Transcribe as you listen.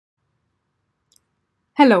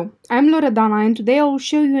Hello, I'm Loredana and today I will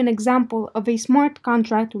show you an example of a smart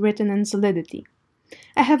contract written in Solidity.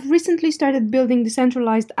 I have recently started building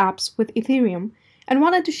decentralized apps with Ethereum and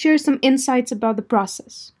wanted to share some insights about the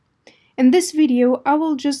process. In this video, I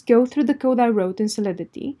will just go through the code I wrote in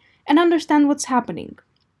Solidity and understand what's happening.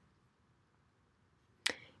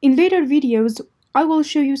 In later videos, I will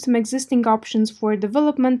show you some existing options for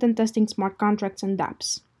development and testing smart contracts and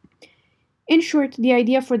dApps. In short, the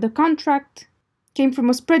idea for the contract came from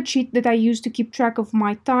a spreadsheet that I use to keep track of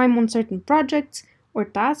my time on certain projects or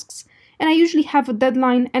tasks, and I usually have a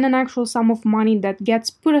deadline and an actual sum of money that gets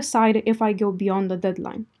put aside if I go beyond the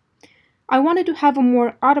deadline. I wanted to have a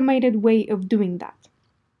more automated way of doing that.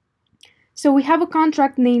 So we have a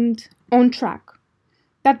contract named OnTrack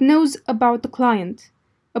that knows about the client,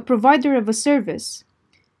 a provider of a service,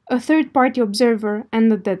 a third-party observer,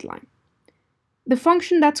 and the deadline. The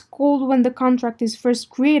function that's called when the contract is first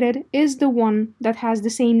created is the one that has the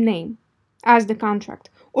same name as the contract,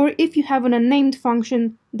 or if you have an unnamed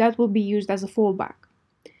function, that will be used as a fallback.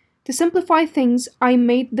 To simplify things, I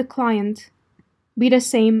made the client be the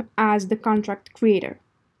same as the contract creator.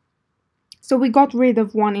 So we got rid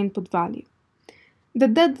of one input value. The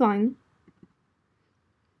deadline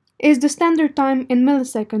is the standard time in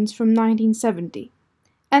milliseconds from 1970,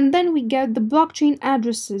 and then we get the blockchain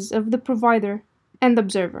addresses of the provider and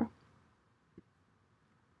observer.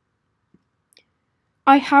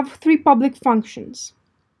 I have three public functions.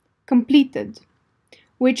 Completed,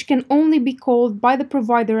 which can only be called by the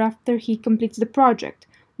provider after he completes the project.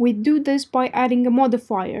 We do this by adding a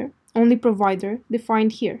modifier, only provider,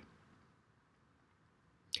 defined here.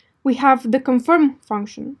 We have the confirm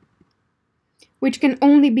function, which can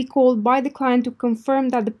only be called by the client to confirm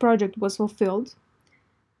that the project was fulfilled,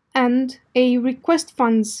 and a request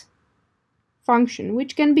funds function,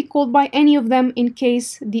 which can be called by any of them in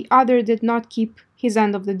case the other did not keep his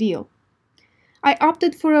end of the deal. I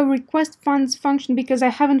opted for a request funds function because I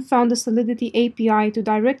haven't found a Solidity API to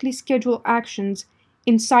directly schedule actions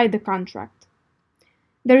inside the contract.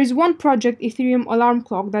 There is one project, Ethereum Alarm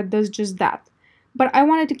Clock, that does just that, but I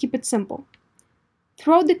wanted to keep it simple.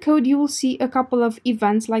 Throughout the code, you will see a couple of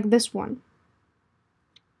events like this one,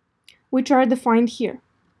 which are defined here.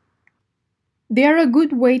 They are a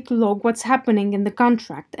good way to log what's happening in the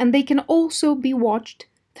contract, and they can also be watched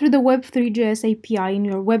through the Web3.js API in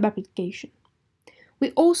your web application.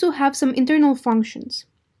 We also have some internal functions,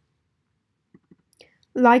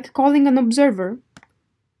 like calling an observer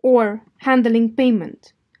or handling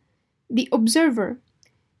payment. The observer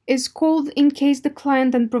is called in case the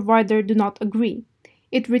client and provider do not agree.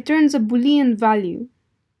 It returns a Boolean value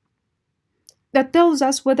that tells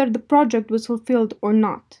us whether the project was fulfilled or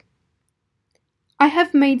not. I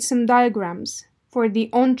have made some diagrams for the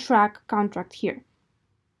OnTrack contract here.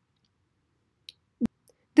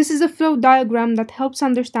 This is a flow diagram that helps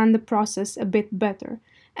understand the process a bit better,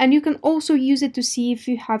 and you can also use it to see if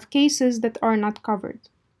you have cases that are not covered.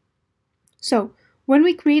 So, when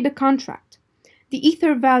we create a contract, the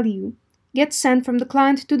ether value gets sent from the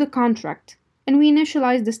client to the contract, and we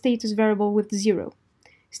initialize the status variable with 0.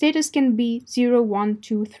 Status can be 0, 1,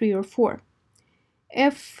 2, 3, or 4.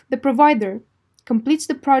 If the provider completes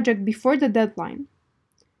the project before the deadline,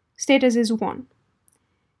 status is 1.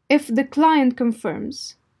 If the client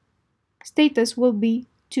confirms, status will be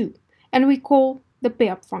 2, and we call the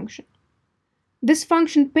payup function. This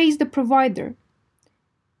function pays the provider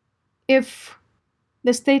if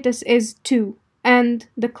the status is 2 and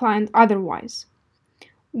the client otherwise.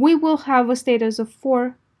 We will have a status of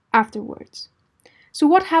 4 afterwards. So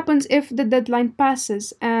what happens if the deadline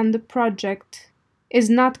passes and the project is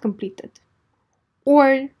not completed,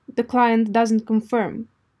 or the client doesn't confirm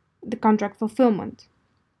the contract fulfillment?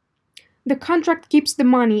 The contract keeps the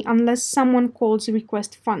money unless someone calls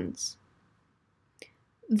request funds.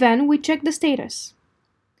 Then we check the status.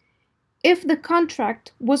 If the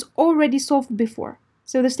contract was already solved before,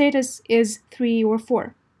 so the status is 3 or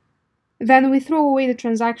 4, then we throw away the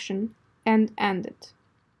transaction and end it.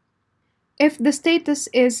 If the status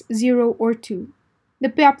is 0 or 2, the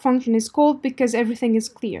payup function is called because everything is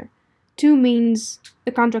clear. 2 means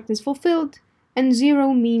the contract is fulfilled, and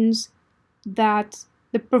 0 means that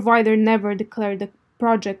the provider never declared the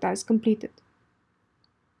project as completed.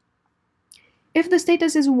 If the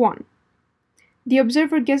status is 1, the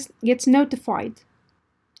observer gets notified,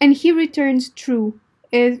 and he returns true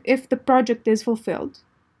if the project is fulfilled.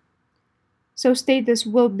 So status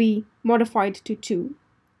will be modified to 2,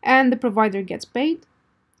 and the provider gets paid.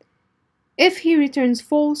 If he returns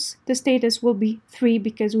false, the status will be 3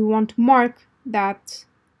 because we want to mark that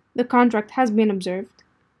the contract has been observed.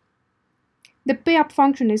 the payup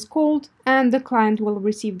function is called, and the client will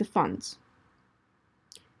receive the funds.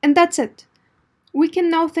 And that's it. We can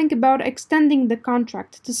now think about extending the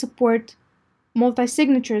contract to support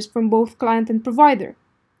multi-signatures from both client and provider,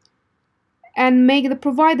 and make the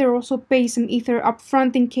provider also pay some Ether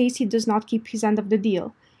upfront in case he does not keep his end of the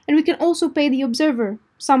deal. And we can also pay the observer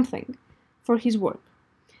something for his work.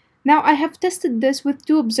 Now, I have tested this with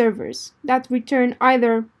 2 observers that return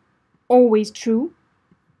either always true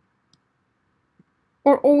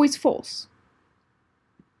or always false.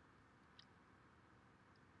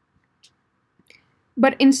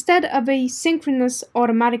 But instead of a synchronous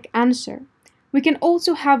automatic answer, we can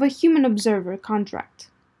also have a human observer contract.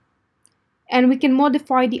 And we can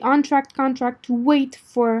modify the OnTrack contract to wait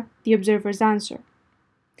for the observer's answer.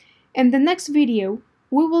 In the next video,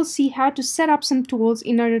 we will see how to set up some tools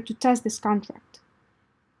in order to test this contract.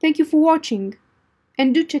 Thank you for watching,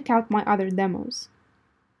 and do check out my other demos.